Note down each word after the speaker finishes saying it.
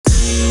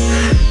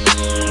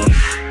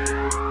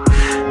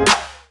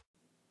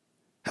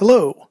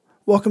Hello,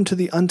 welcome to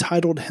the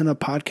Untitled HENA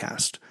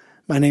podcast.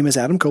 My name is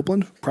Adam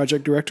Copeland,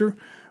 Project Director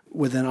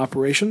within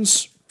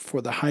Operations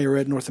for the Higher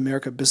Ed North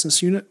America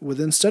Business Unit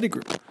within Study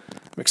Group.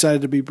 I'm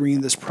excited to be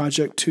bringing this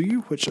project to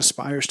you, which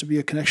aspires to be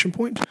a connection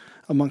point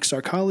amongst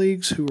our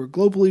colleagues who are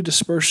globally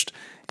dispersed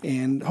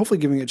and hopefully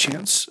giving a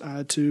chance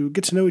to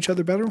get to know each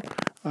other better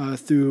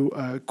through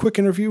a quick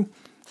interview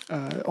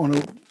on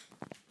a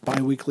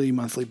bi-weekly,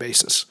 monthly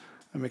basis.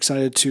 I'm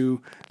excited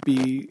to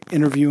be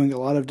interviewing a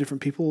lot of different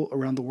people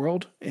around the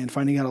world and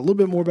finding out a little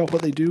bit more about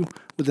what they do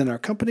within our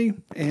company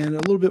and a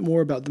little bit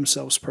more about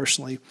themselves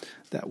personally.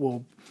 That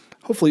will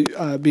hopefully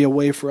be a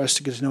way for us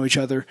to get to know each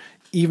other,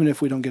 even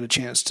if we don't get a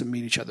chance to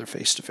meet each other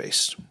face to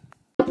face.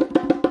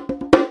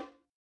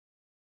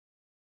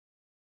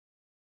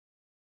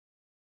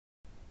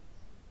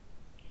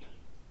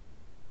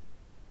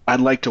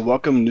 I'd like to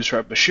welcome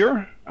Nusrat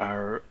Bashir,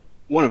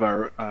 one of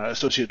our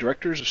Associate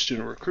Directors of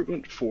Student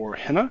Recruitment for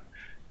HENA.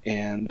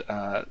 And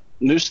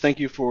Nus, thank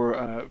you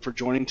for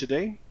joining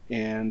today.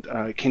 And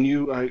can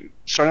you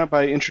start out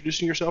by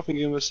introducing yourself and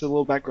give us a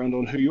little background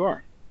on who you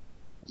are?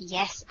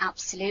 Yes,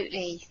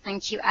 absolutely.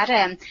 Thank you,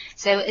 Adam.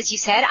 So as you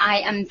said, I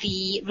am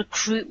the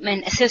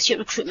Associate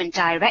Recruitment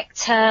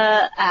Director.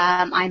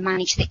 I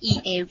manage the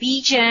EA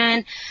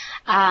region,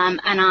 and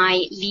I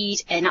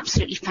lead an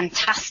absolutely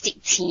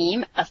fantastic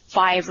team of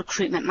 5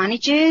 recruitment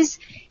managers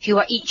who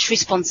are each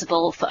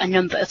responsible for a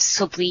number of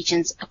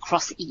sub-regions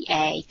across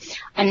EA.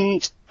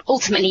 And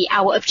ultimately,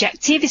 our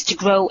objective is to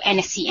grow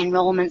NSE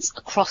enrollments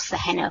across the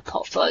HENA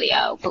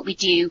portfolio, but we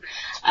do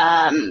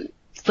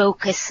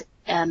focus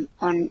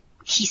on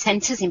key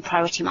centres in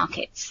priority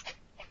markets.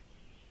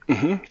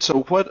 Mm-hmm.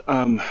 So what,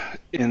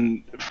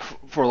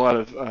 for a lot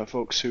of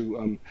folks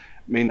who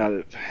may not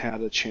have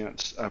had a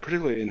chance,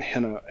 particularly in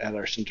HENA at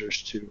our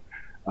centres, to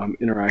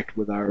interact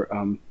with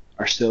our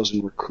sales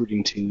and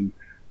recruiting team,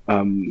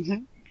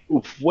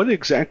 what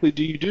exactly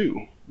do you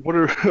do? What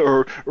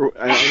are,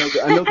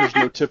 I know there's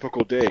no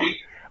typical day,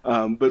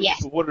 but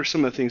yes. What are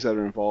some of the things that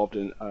are involved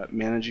in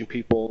managing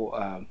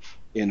people,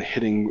 in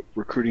hitting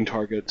recruiting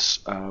targets?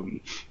 Can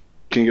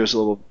you give us a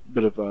little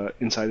bit of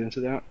insight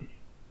into that?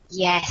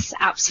 Yes,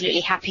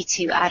 absolutely. Happy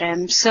to,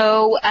 Adam.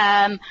 So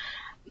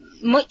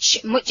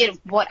much of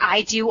what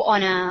I do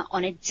on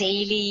a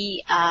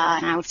daily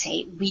and I would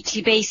say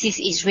weekly basis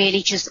is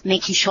really just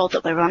making sure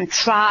that we're on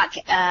track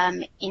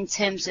in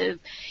terms of,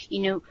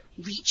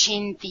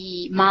 reaching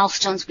the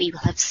milestones we will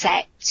have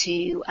set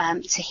to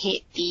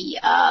hit the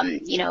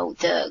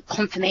the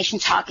confirmation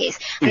targets,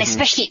 and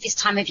especially at this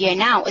time of year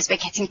now, as we're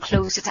getting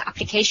closer to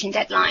application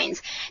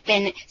deadlines,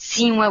 then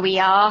seeing where we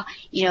are,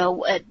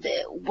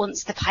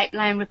 once the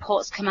pipeline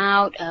reports come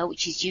out,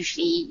 which is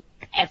usually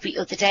every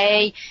other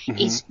day,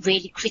 is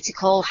really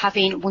critical.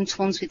 Having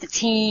one-to-ones with the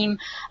team,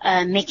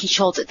 making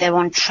sure that they're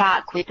on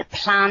track with the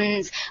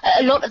plans.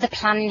 A lot of the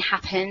planning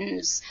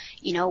happens,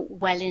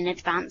 well in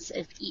advance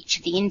of each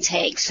of the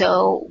intakes.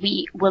 So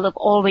we will have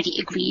already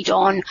agreed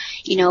on,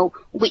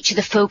 which are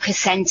the focus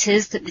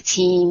centres that the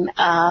team,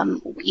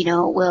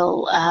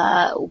 will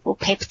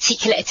pay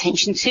particular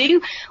attention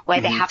to,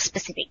 where they have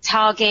specific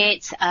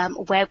targets,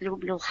 where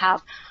we'll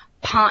have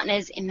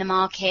partners in the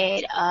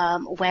market,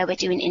 where we're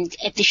doing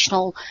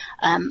additional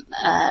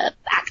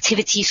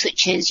activities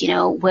such as,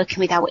 working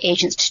with our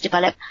agents to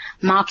develop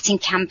marketing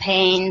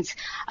campaigns.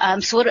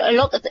 So a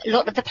lot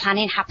of the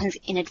planning happens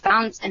in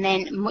advance, and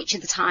then much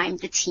of the time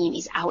the team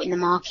is out in the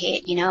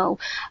market,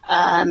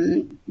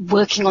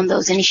 working on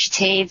those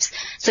initiatives.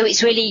 So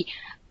it's really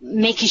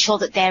making sure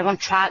that they're on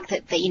track,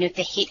 that they, if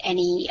they hit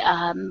any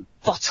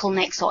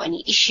bottlenecks or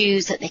any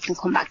issues, that they can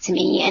come back to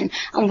me,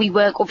 and we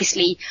work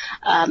obviously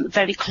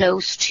very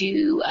close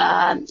to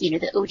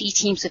the OD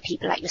teams of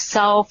people like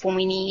yourself when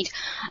we need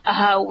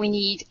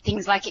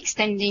things like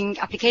extending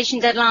application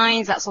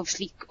deadlines. That's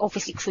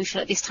obviously crucial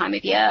at this time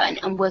of year,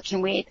 and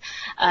working with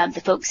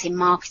the folks in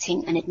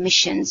marketing and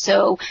admission.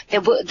 So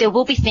there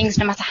will be things,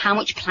 no matter how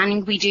much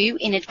planning we do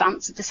in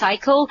advance of the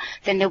cycle,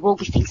 then there will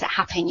be things that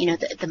happen.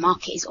 The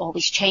market is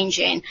always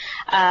changing,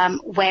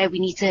 where we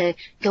need to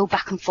go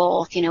back and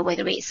forth,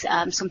 whether it's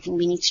something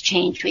we need to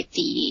change with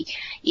the,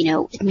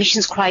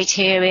 admissions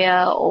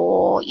criteria,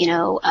 or,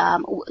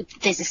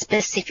 there's a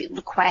specific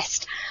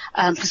request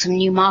for some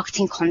new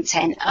marketing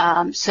content.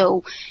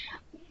 So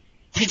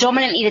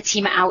predominantly the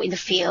team are out in the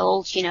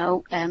field,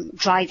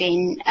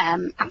 driving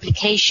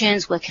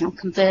applications, working on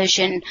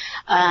conversion,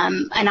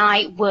 and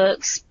I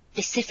work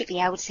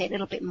specifically, I would say, a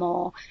little bit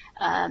more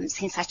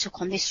since I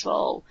took on this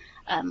role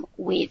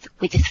with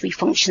the 3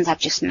 functions I've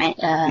just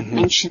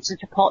mentioned to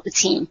support the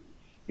team.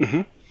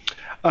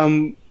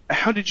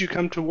 How did you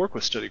come to work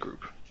with Study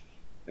Group,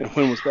 and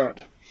when was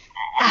that?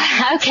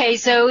 Okay,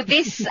 so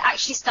this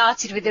actually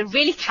started with a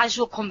really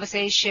casual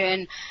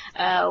conversation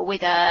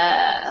with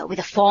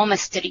a former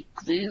Study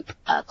Group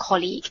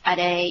colleague at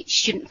a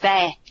student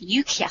fair,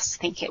 UCAS,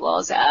 I think it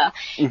was,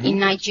 in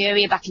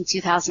Nigeria back in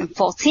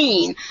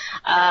 2014.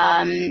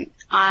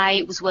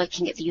 I was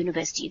working at the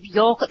University of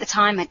York at the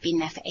time. I'd been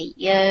there for 8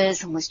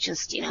 years and was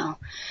just,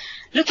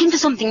 looking for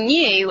something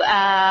new.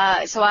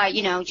 So I,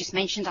 just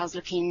mentioned I was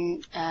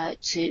looking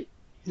to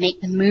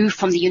make the move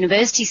from the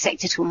university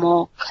sector to a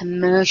more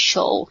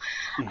commercial,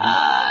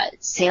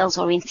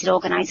 sales-oriented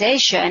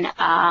organization.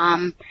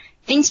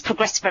 Things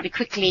progressed very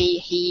quickly.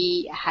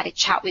 He had a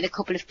chat with a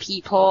couple of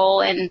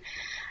people, and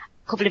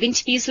a couple of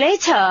interviews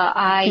later,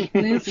 I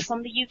moved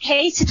from the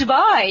UK to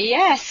Dubai.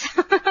 Yes.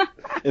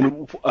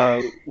 And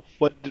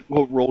what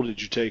role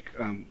did you take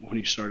when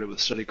you started with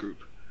Study Group?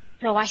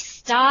 So I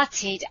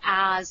started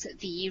as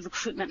the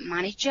recruitment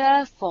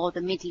manager for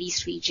the Middle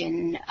East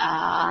region.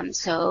 That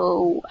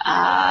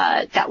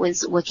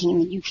was working in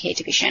the UK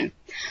division.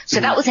 So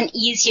that was an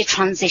easier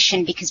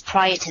transition because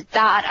prior to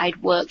that,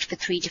 I'd worked for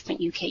 3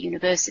 different UK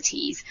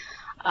universities.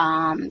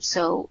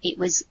 So it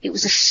was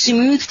a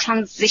smooth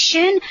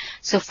transition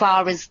so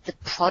far as the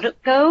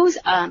product goes,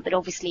 but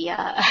obviously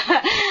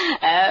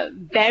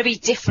very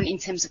different in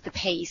terms of the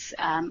pace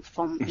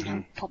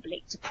from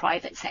public to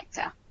private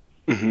sector.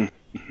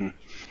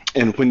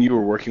 And when you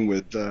were working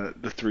with the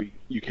 3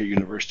 UK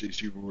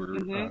universities, you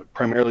were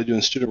primarily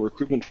doing student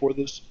recruitment for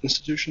those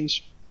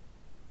institutions?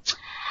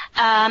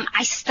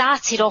 I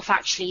started off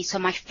actually, so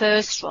my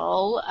first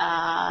role,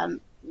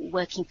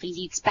 working for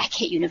Leeds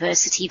Beckett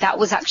University, that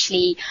was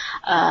actually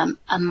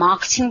a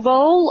marketing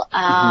role,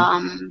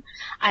 and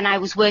I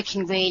was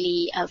working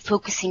really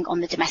focusing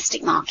on the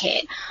domestic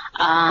market,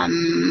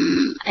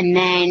 and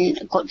then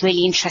got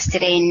really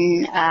interested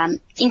in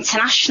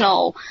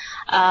international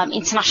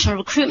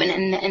recruitment,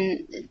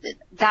 and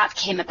that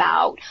came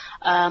about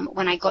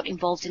when I got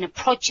involved in a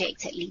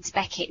project at Leeds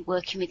Beckett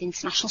working with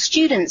international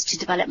students to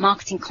develop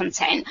marketing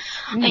content.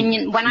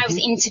 And when I was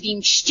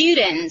interviewing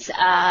students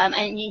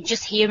and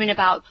just hearing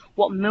about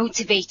what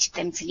motivated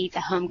them to leave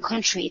their home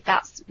country,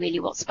 that's really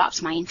what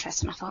sparked my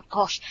interest. And I thought,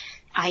 gosh,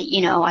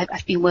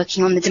 I've been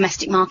working on the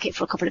domestic market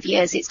for a couple of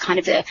years. It's kind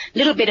of a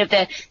little bit of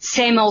the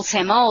same old,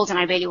 and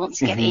I really want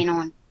to get in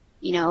on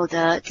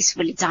this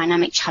really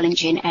dynamic,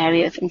 challenging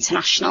area of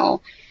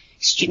international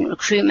student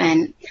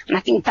recruitment. And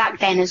I think back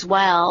then as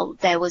well,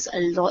 there was a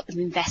lot of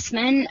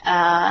investment,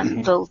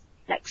 both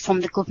like from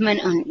the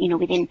government and,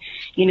 within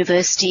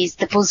universities.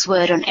 The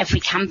buzzword on every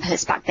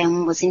campus back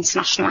then was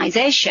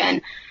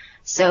internationalization.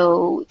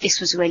 So this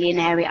was really an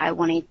area I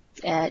wanted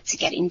to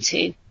get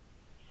into,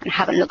 and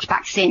haven't looked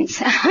back since.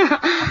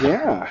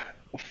 Yeah.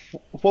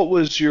 What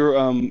was your,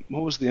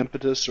 what was the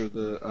impetus or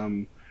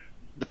the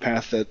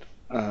path that,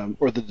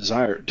 or the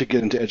desire to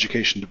get into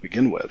education to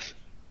begin with?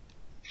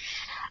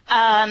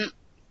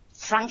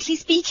 Frankly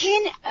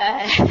speaking,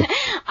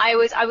 I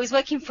was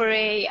working for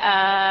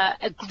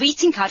a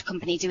greeting card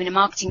company doing a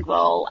marketing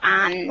role,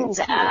 and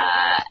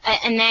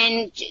and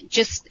then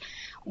just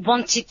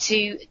wanted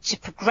to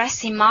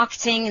progress in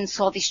marketing, and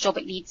saw this job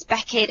at Leeds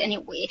Beckett, and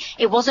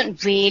it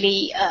wasn't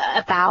really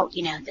about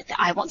that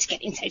I want to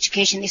get into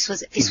education. This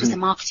was a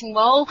marketing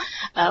role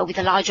with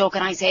a large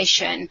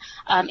organisation.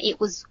 It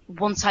was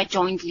once I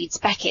joined Leeds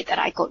Beckett that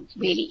I got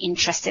really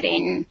interested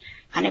in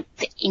kind of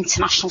the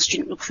international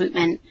student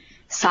recruitment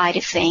side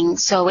of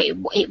things. So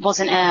it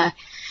wasn't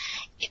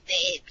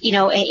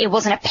it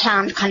wasn't a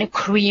planned kind of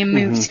career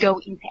move to go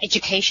into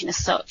education as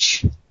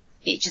such.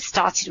 It just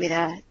started with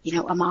a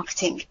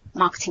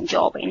marketing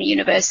job in a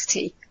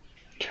university.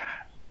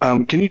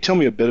 Can you tell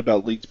me a bit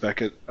about Leeds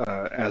Beckett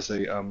as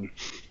an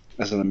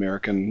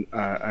American?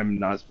 I'm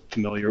not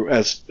familiar.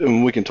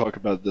 And we can talk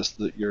about this,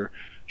 your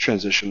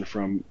transition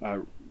from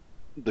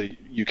the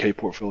UK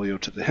portfolio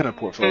to the HENA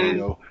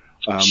portfolio.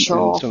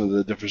 Sure. And some of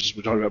the differences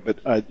we're talking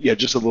about, but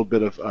just a little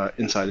bit of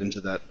insight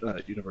into that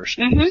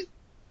university.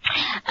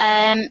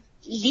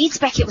 Leeds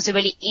Beckett was a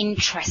really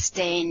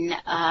interesting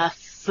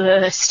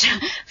first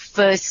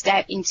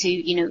step into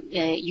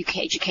UK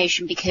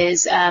education,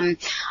 because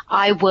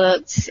I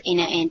worked in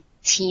a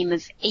team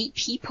of 8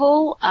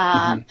 people,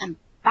 and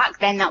back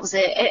then that was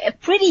a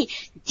pretty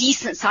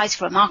decent size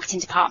for a marketing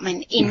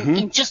department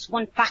in just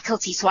one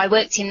faculty. So I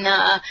worked in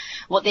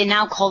what they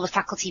now call the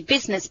Faculty of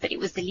Business, but it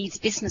was the Leeds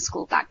Business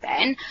School back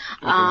then.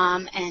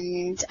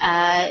 And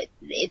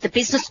the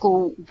business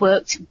school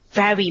worked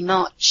very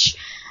much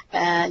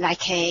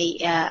like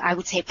I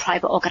would say,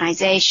 private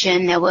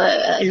organisation. There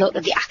were a lot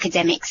of the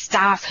academic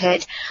staff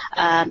had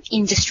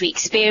industry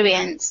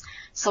experience.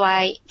 So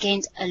I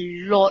gained a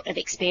lot of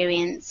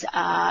experience,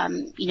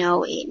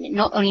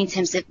 not only in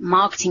terms of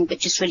marketing, but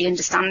just really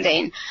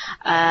understanding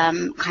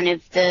kind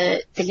of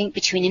the link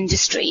between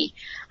industry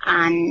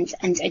and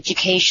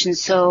education.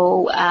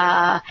 So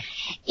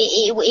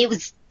it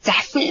was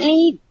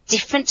definitely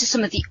different to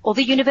some of the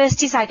other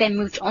universities I then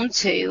moved on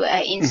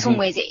to. In some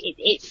ways,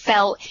 it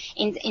felt,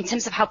 in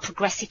terms of how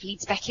progressive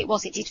Leeds Beckett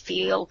was, it did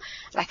feel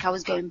like I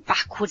was going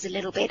backwards a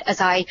little bit as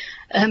I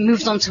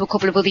moved on to a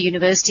couple of other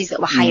universities that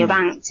were higher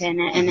ranked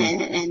and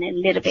a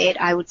little bit,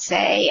 I would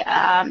say,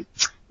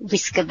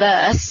 risk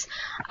averse.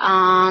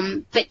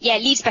 But yeah,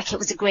 Leeds Beckett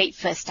was a great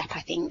first step,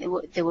 I think.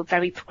 They were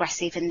very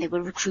progressive, and they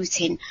were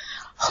recruiting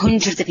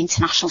hundreds of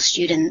international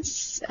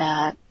students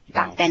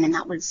back then, and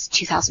that was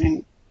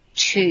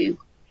 2002.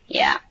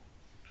 Yeah.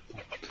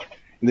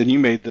 And then you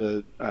made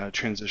the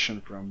transition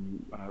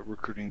from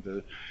recruiting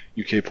the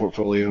UK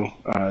portfolio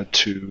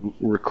to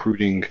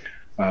recruiting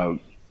a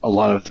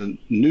lot of the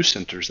new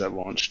centers that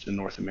launched in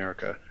North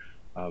America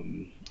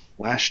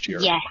last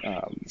year. Yeah.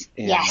 And,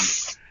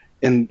 yes.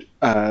 And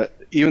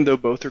even though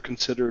both are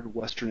considered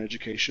Western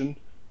education,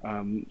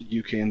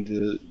 UK and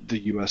the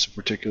US in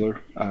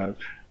particular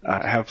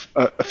have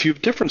a few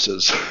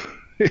differences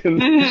in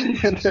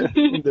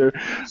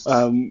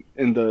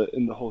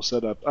the whole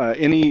setup.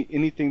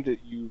 Anything that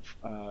you've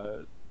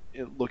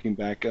looking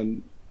back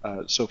on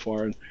so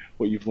far and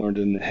what you've learned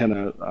in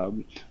HENA,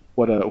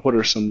 what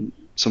are some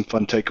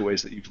fun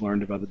takeaways that you've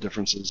learned about the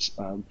differences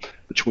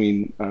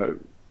between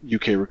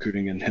UK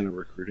recruiting and HENA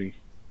recruiting?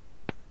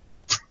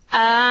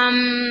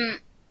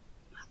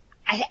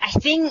 I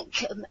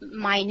think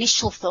my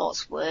initial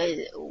thoughts were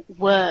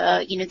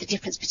the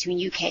difference between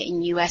UK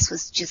and US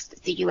was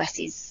just the US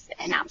is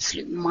an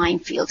absolute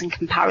minefield in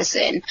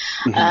comparison.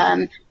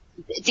 Mm-hmm.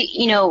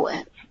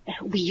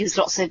 We use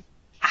lots of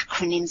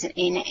acronyms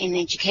in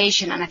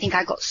education, and I think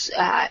I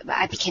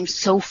became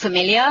so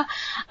familiar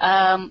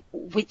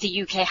with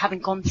the UK, having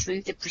gone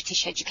through the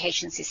British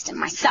education system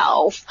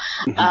myself.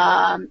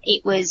 Mm-hmm.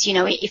 It was,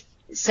 if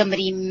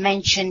somebody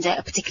mentioned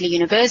a particular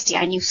university,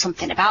 I knew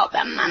something about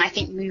them. And I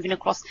think moving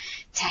across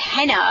to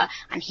HENA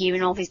and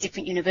hearing all these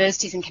different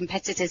universities and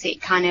competitors,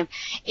 it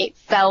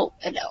felt,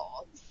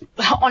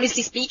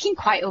 honestly speaking,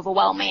 quite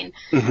overwhelming.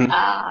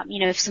 Mm-hmm.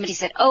 If somebody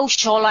said, oh,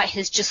 Shoreline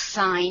has just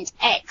signed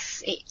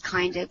X, it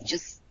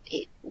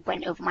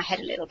went over my head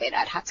a little bit.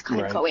 I'd had to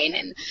kind of go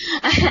in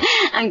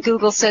and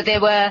Google. So there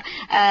were,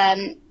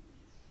 I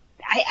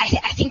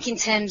think in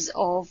terms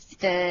of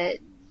the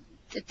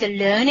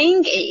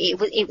learning,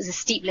 it was a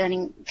steep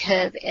learning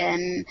curve,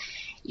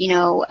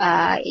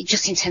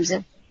 just in terms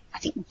of, I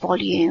think,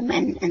 volume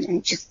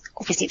and just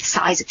obviously the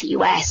size of the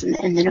US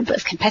and the number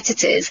of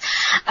competitors.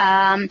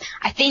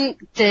 I think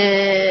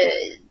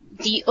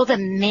the other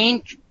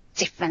main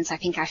difference I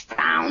think I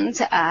found,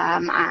 these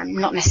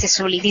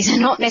are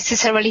not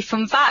necessarily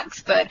fun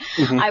facts, but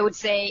mm-hmm. I would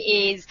say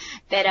is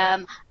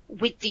that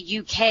with the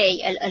UK,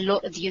 a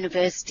lot of the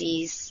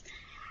universities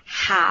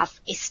have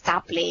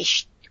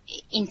established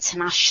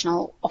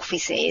international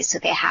offices, so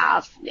they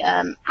have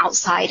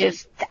outside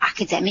of the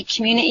academic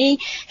community,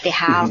 they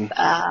have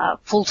mm-hmm.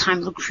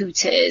 Full-time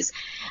recruiters,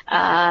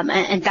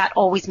 and that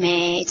always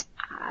made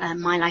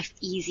my life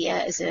easier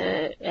as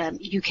a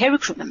UK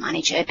recruitment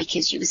manager,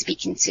 because you were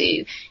speaking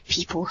to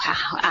people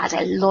who had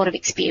a lot of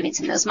experience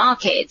in those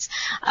markets,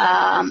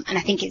 and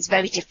I think it's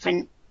very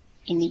different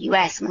in the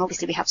US. I mean,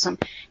 obviously we have some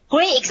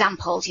great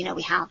examples.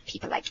 We have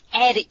people like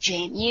Ed at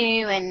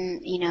JMU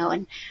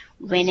and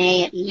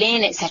Renee at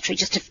Lynn, etc.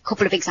 Just a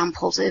couple of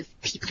examples of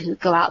people who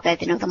go out there,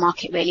 they know the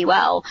market really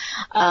well.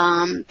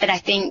 But I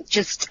think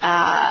just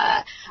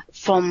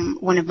from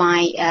one of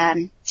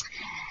my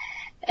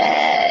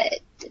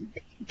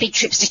big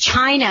trips to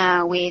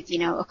China with,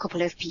 a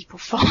couple of people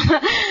from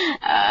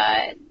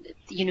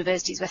the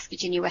universities, West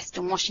Virginia,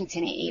 Western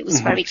Washington, it was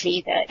mm-hmm. very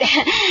clear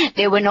that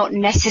they were not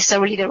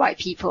necessarily the right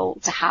people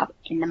to have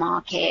in the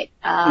market.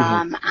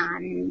 Mm-hmm.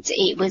 And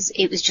it was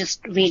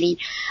just really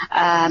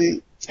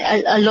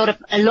a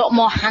lot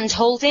more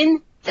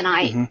hand-holding than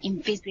I mm-hmm.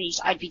 envisaged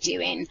I'd be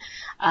doing,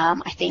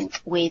 I think,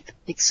 with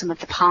some of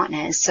the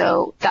partners.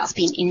 So that's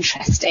been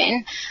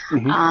interesting.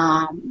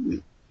 Mm-hmm.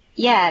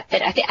 Yeah,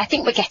 but I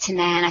think we're getting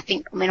there, and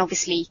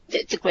obviously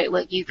the great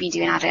work you've been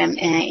doing, Adam,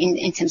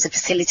 in terms of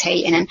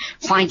facilitating and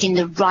finding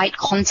the right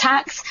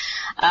contacts,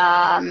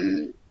 I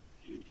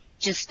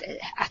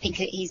think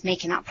he's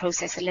making that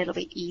process a little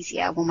bit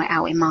easier when we're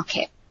out in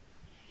market.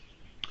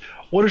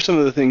 What are some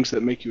of the things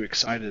that make you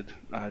excited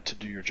to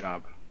do your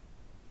job?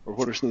 Or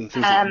what are some of the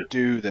things that you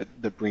do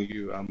that bring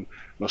you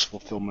most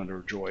fulfillment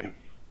or joy?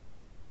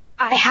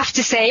 I have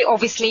to say,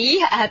 obviously,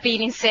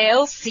 being in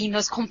sales, seeing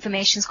those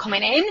confirmations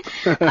coming in,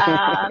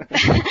 but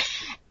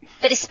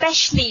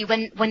especially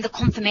when the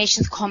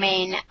confirmations come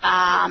in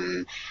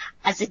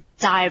as a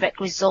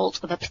direct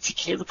result of a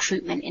particular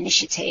recruitment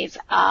initiative,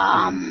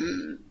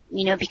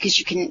 because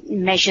you can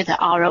measure the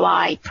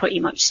ROI pretty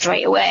much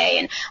straight away,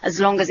 and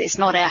as long as it's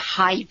not a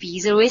high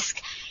visa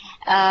risk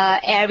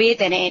area,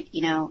 then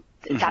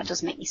that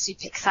does make me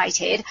super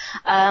excited.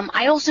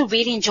 I also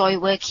really enjoy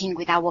working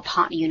with our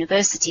partner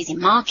universities in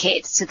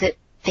market so that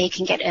they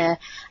can get a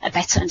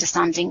better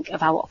understanding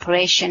of our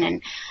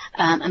operation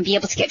and be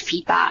able to get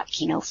feedback,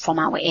 from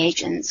our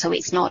agents. So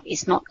it's not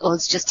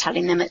us just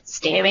telling them at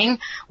steering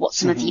what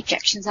some mm-hmm. of the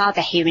objections are.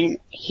 They're hearing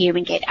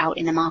it out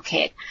in the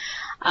market.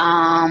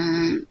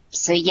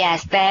 So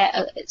yes,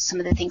 they're some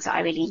of the things that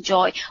I really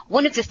enjoy.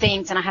 One of the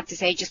things, and I have to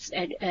say, just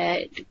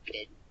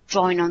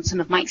drawing on some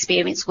of my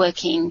experience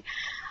working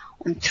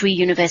on 3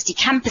 university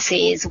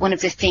campuses, one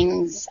of the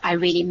things I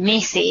really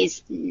miss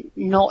is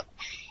not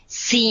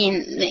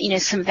seeing,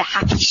 some of the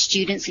happy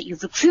students that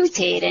you've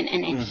recruited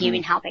and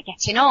hearing how they're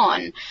getting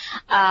on.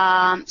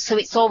 So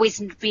it's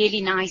always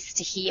really nice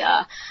to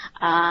hear,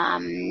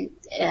 from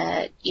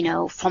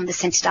the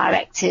centre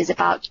directors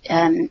about,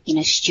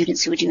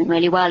 students who are doing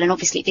really well. And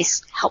obviously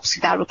this helps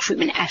with our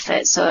recruitment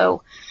effort.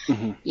 So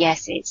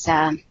yes, it's,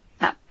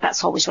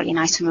 that's always really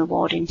nice and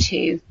rewarding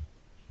too.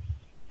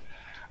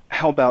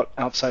 How about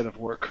outside of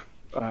work?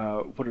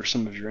 What are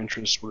some of your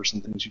interests? What are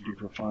some things you do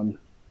for fun?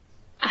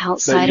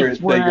 Outside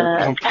of work. That you're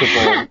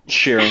comfortable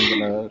sharing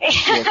in a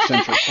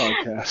work-centric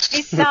podcast.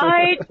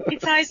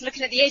 Besides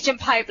looking at the agent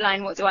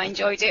pipeline, what do I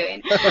enjoy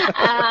doing?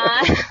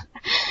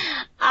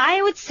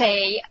 I would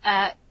say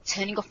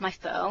turning off my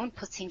phone,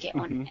 putting it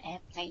on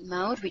airplane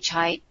mode, which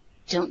I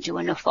don't do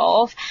enough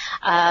of.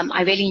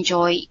 I really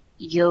enjoy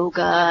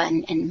yoga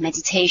and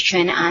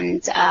meditation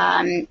and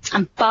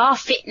bar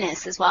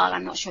fitness as well.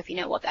 I'm not sure if you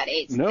know what that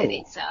is. No. But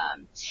it's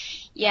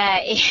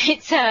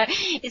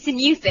it's a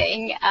new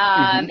thing.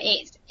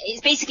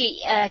 It's basically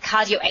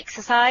cardio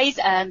exercise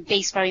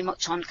based very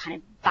much on kind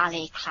of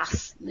ballet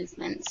class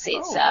movements.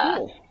 It's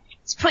cool.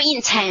 It's pretty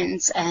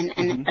intense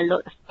and a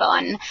lot of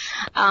fun. Do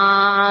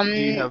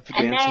you have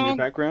dance in your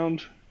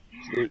background?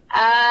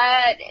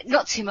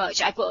 Not too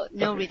much. I've got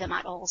no rhythm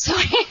at all.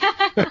 Sorry.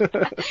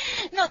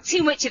 Not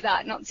too much of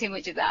that.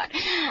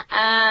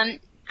 And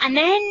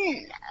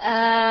then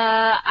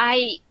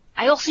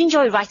I also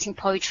enjoy writing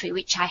poetry,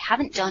 which I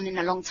haven't done in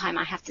a long time,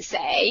 I have to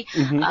say.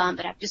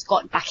 But I've just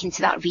got back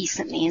into that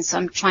recently, and so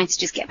I'm trying to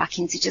just get back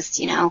into just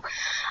taking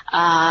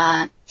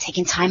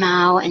time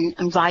out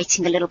and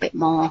writing a little bit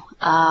more.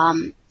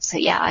 So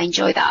yeah, I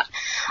enjoy that.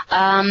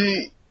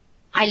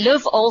 I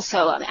love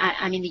also,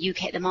 I'm in the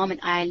UK at the moment,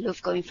 I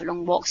love going for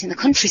long walks in the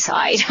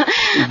countryside.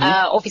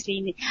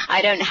 Obviously,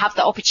 I don't have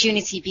the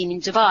opportunity being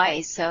in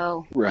Dubai,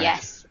 so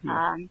yes,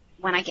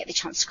 when I get the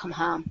chance to come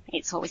home,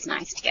 it's always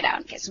nice to get out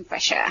and get some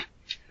fresh air.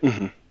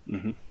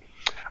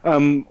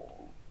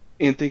 In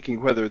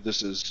thinking whether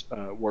this is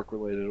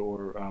work-related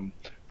or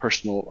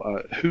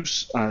personal,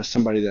 who's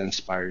somebody that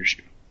inspires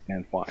you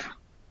and why?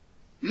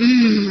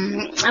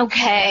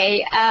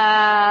 Okay.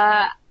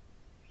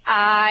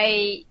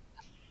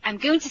 I'm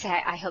going to say,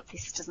 I hope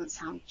this doesn't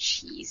sound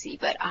cheesy,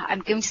 but I'm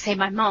going to say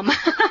my mum.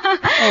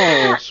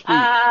 Oh, sweet.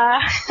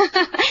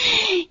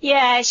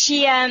 Yeah,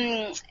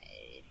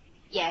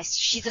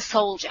 she's a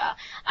soldier.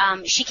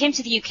 She came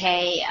to the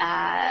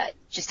UK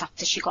just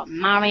after she got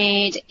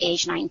married,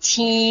 age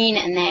 19,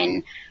 and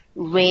then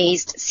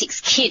raised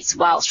 6 kids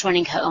whilst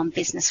running her own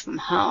business from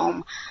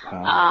home.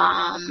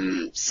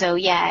 So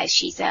yeah,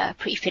 she's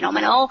pretty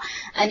phenomenal.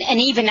 And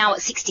even now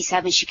at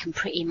 67, she can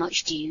pretty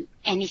much do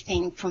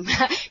anything from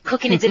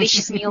cooking a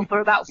delicious meal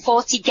for about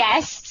 40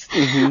 guests,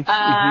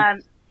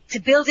 to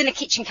building a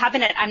kitchen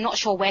cabinet. I'm not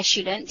sure where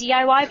she learned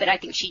DIY, but I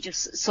think she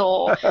just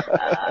saw,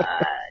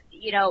 a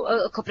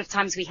couple of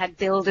times we had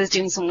builders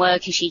doing some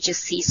work and she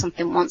just sees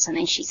something once and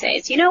then she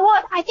says, you know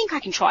what, I think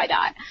I can try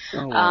that.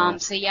 Oh, wow.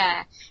 So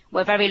yeah,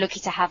 we're very lucky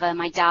to have her.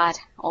 My dad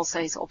also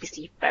is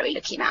obviously a very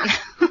lucky man.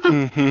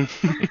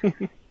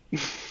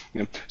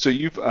 Yeah. So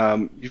you've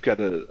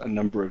got a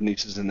number of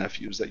nieces and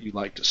nephews that you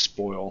like to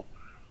spoil.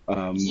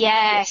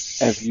 Yes.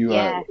 Have you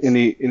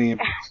any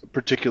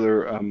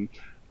particular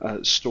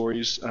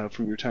stories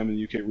from your time in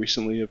the UK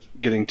recently of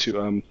getting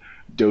to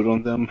dote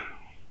on them?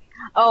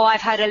 Oh, I've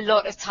had a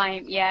lot of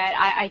time. Yeah,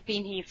 I've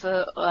been here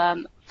for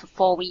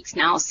 4 weeks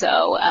now,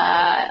 so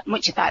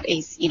much of that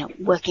is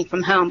working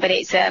from home. But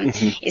it's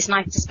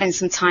nice to spend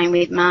some time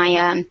with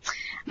my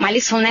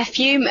little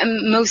nephew.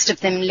 Most of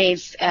them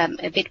live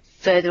a bit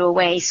further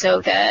away, so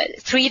the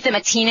 3 of them are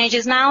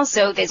teenagers now.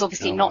 So there's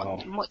obviously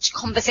not much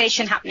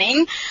conversation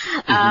happening.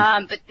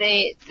 But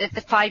the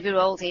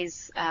 5-year-old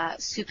is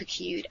super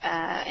cute,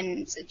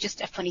 and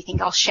just a funny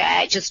thing I'll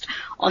share. Just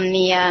on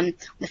the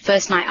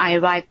first night I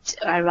arrived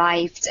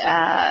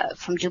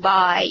from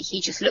Dubai,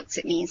 he just looked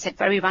at me and said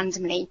very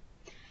randomly,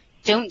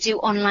 "Don't do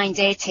online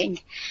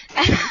dating."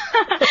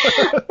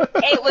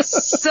 It was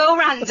so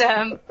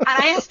random, and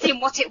I asked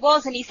him what it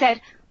was, and he said,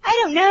 "I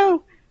don't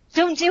know.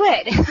 Don't do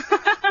it."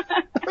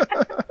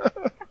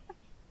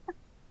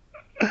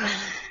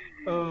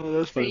 Oh,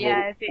 that's funny. So,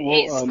 yes,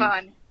 it's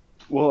fun.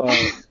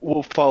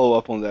 We'll follow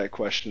up on that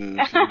question in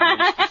a few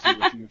minutes to see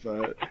if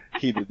you've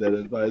heeded that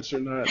advice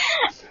or not.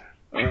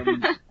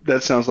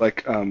 That sounds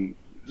like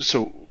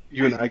so.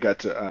 You and I got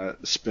to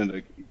spend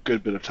a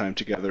good bit of time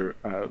together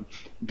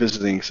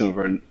visiting some of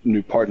our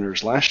new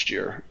partners last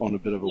year on a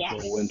bit of a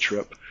whirlwind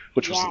trip,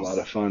 which was a lot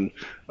of fun.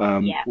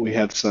 We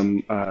had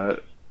some,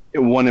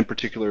 one in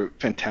particular,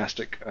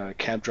 fantastic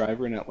cab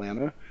driver in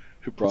Atlanta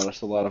who brought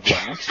us a lot of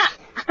laughs.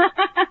 We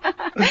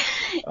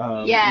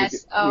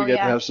got to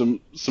have some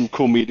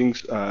cool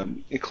meetings,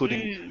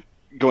 including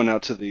going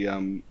out to the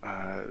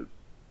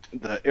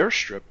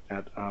airstrip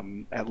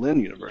at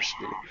Lynn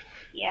University.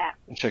 Yeah.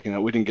 And checking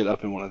out. We didn't get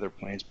up in one of their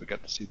planes, but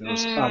got to see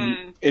those.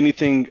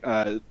 Anything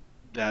that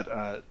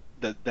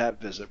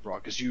visit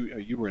brought? Because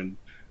you were in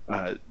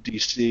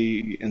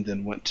D.C. and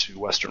then went to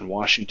Western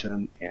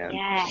Washington and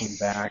came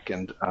back.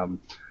 And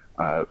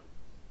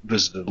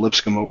visited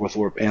Lipscomb,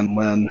 Oglethorpe, and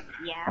Lynn.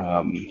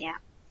 Yeah. Yeah.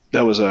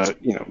 That was a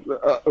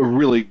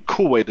really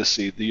cool way to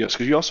see the U.S.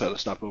 because you also had a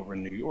stopover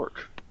in New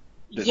York.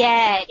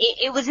 Yeah,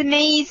 it was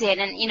amazing,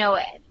 and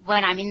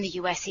when I'm in the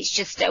US, it's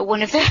just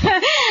one of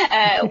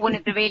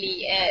the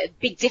really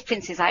big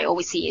differences I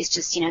always see is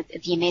just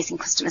the amazing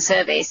customer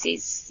service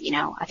is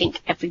I think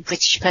every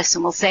British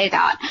person will say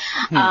that,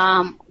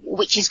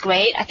 which is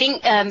great. I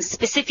think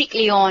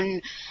specifically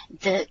on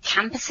the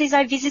campuses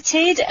I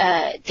visited,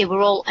 they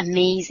were all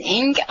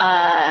amazing.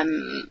 I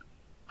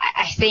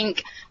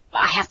think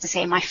I have to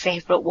say my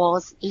favourite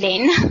was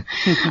Lynn.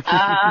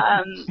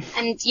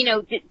 And,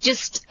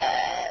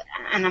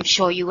 and I'm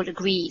sure you will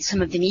agree,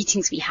 some of the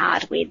meetings we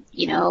had with,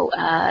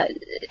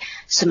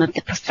 some of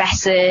the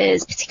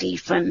professors, particularly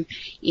from,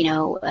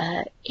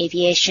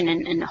 aviation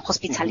and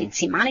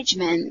hospitality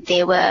management,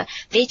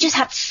 they just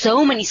had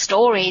so many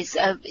stories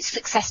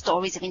success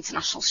stories of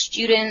international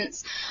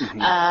students,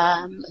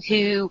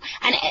 who've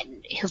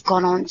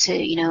gone on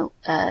to,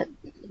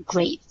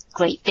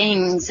 great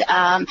things,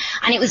 and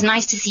it was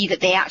nice to see that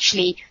they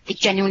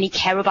genuinely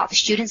care about the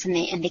students and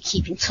they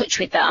keep in touch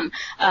with them,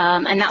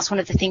 and that's one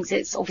of the things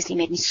that's obviously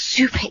made me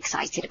super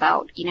excited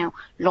about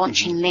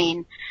launching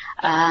Lynn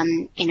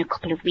in a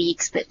couple of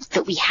weeks,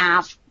 that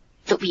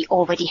we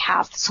already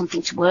have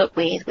something to work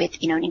with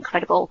an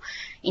incredible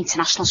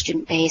international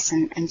student base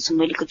and some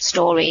really good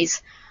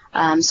stories.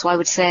 So I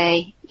would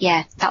say,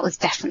 yeah, that was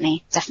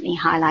definitely a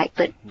highlight,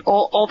 but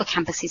all the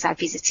campuses I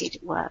visited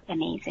were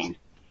amazing.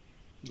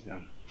 Yeah.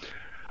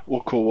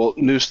 Well, cool. Well,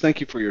 Nus,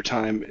 thank you for your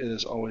time. It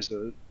is always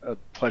a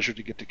pleasure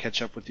to get to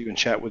catch up with you and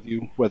chat with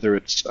you, whether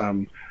it's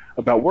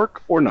about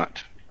work or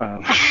not.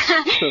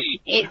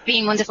 It's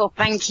been wonderful.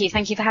 Thank you.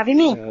 Thank you for having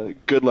me.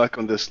 Good luck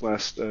on this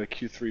last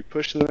Q3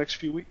 push in the next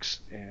few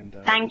weeks. And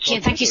thank you.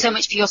 Thank you so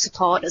much for your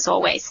support, as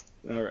always.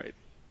 All right.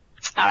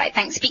 All right.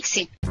 Thanks. Speak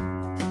soon.